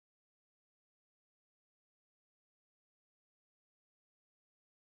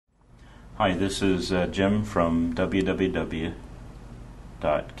Hi, this is Jim from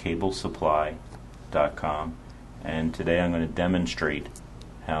www.CableSupply.com, and today I'm going to demonstrate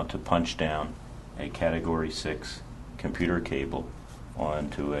how to punch down a Category 6 computer cable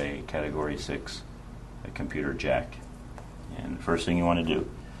onto a Category 6 computer jack. And the first thing you want to do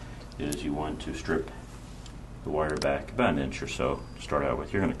is you want to strip the wire back about an inch or so to start out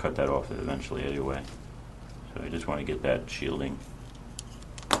with. You're going to cut that off eventually anyway, so you just want to get that shielding,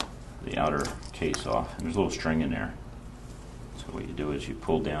 the outer case off, and there's a little string in there. So what you do is you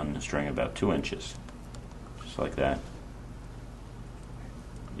pull down the string about 2 inches, just like that.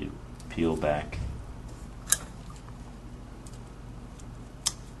 You peel back,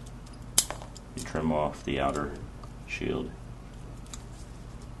 you trim off the outer shield.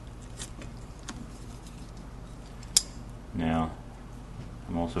 Now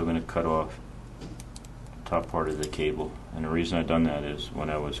I'm also going to cut off the top part of the cable, and the reason I've done that is when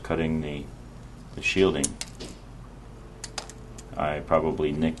I was cutting the shielding, I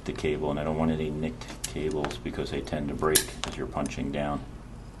probably nicked the cable, and I don't want any nicked cables because they tend to break as you're punching down,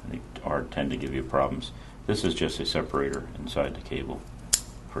 and they tend to give you problems. This is just a separator inside the cable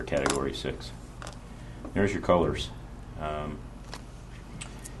for Category 6. There's your colors.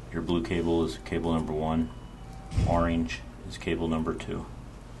 Your blue cable is cable number 1, orange is cable number 2,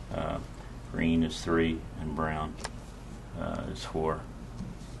 green is 3, and brown is 4.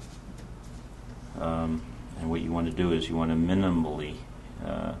 And what you want to do is you want to minimally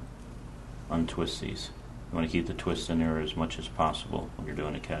untwist these. You want to keep the twist in there as much as possible when you're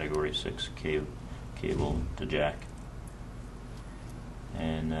doing a Category 6 cable to jack.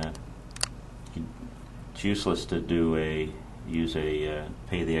 And it's useless to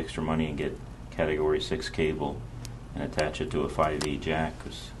pay the extra money and get Category 6 cable and attach it to a 5E jack,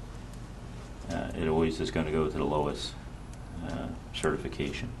 because it always is going to go to the lowest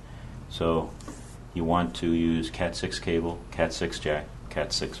certification. So you want to use Cat6 cable, Cat6 jack,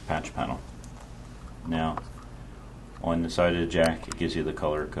 Cat6 patch panel. Now on the side of the jack it gives you the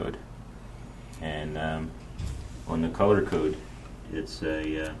color code, and on the color code it's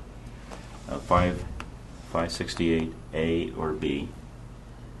a 568A or B,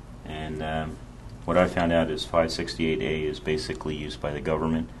 and what I found out is 568A is basically used by the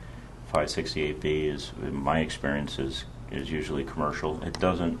government. 568B is, in my experience, is usually commercial. It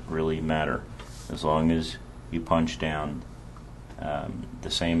doesn't really matter as long as you punch down the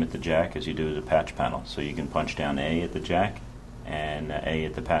same at the jack as you do at the patch panel. So you can punch down A at the jack and A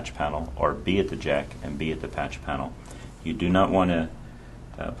at the patch panel, or B at the jack and B at the patch panel. You do not want to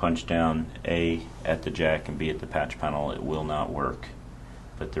punch down A at the jack and B at the patch panel. It will not work.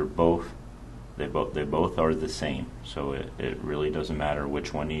 But they both are the same, so it really doesn't matter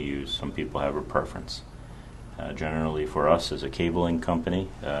which one you use. Some people have a preference. Generally, for us as a cabling company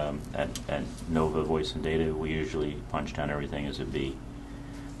at Nova Voice and Data, we usually punch down everything as a B.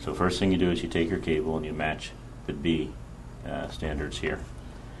 So first thing you do is you take your cable and you match the B standards here.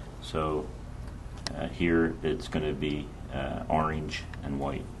 So here it's going to be orange and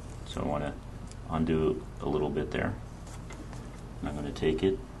white. So I want to undo a little bit there. And I'm going to take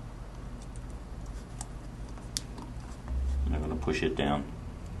it and I'm going to push it down.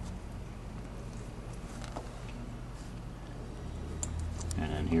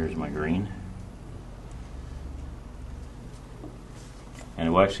 And then here's my green. And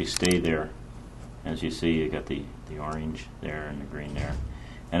it will actually stay there. As you see, you got the orange there and the green there.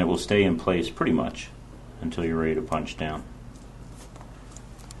 And it will stay in place pretty much until you're ready to punch down.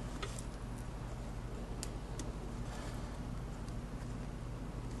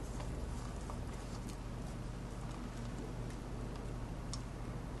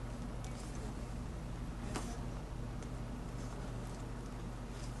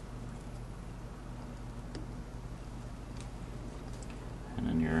 And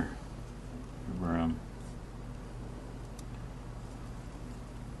then your brown.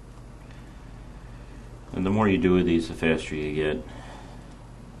 And the more you do with these, the faster you get. You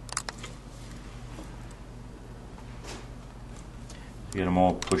get them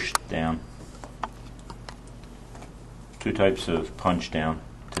all pushed down. 2 types of punch down.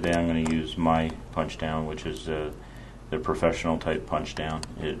 Today I'm going to use my punch down, which is the professional type punch down.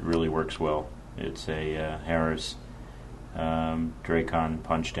 It really works well. It's a Harris Dracon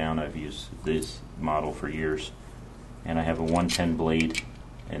punch down. I've used this model for years, and I have a 110 blade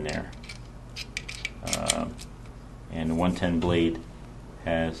in there, and the 110 blade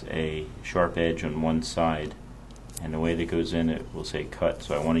has a sharp edge on one side, and the way that goes in it will say cut,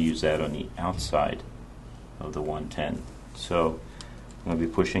 so I want to use that on the outside of the 110. So I'm going to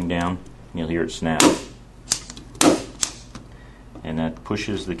be pushing down, and you'll hear it snap. and that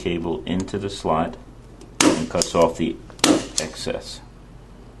pushes the cable into the slot and cuts off the excess.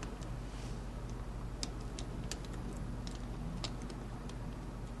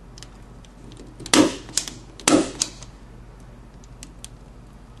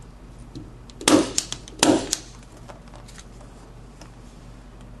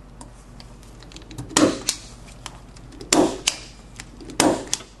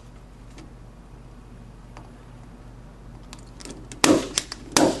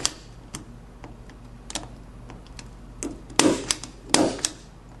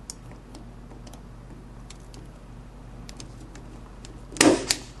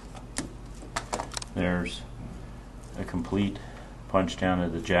 There's a complete punch down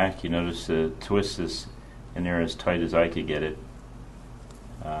of the jack. You notice the twist is in there as tight as I could get it.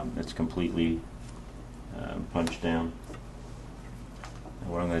 It's completely punched down.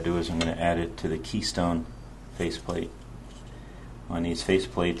 And what I'm going to do is I'm going to add it to the keystone faceplate. On these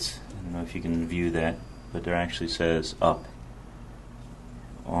faceplates, I don't know if you can view that, but there actually says up.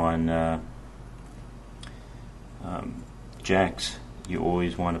 On jacks, you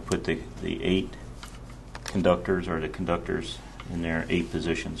always want to put the 8 conductors or the conductors in their 8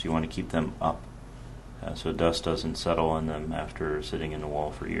 positions. You want to keep them up so dust doesn't settle on them after sitting in the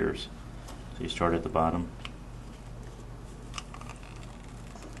wall for years. So you start at the bottom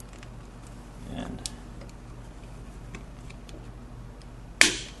and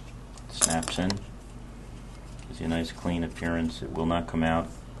snaps in. Gives you a nice clean appearance. It will not come out.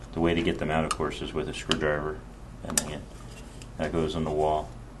 The way to get them out, of course, is with a screwdriver, bending it. That goes on the wall.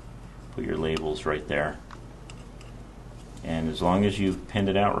 Put your labels right there. And as long as you've pinned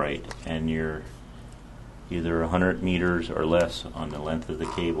it out right and you're either 100 meters or less on the length of the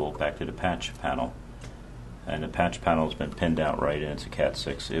cable back to the patch panel, and the patch panel has been pinned out right and it's a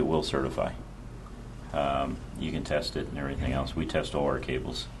Cat6, it will certify. You can test it and everything else. We test all our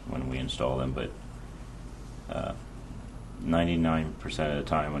cables when we install them, but 99% of the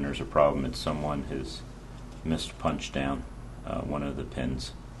time when there's a problem, it's someone has missed punch down one of the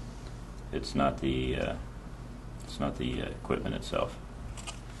pins. It's not the equipment itself.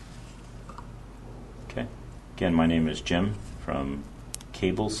 Okay. Again, my name is Jim from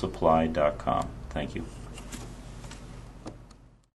CableSupply.com. Thank you.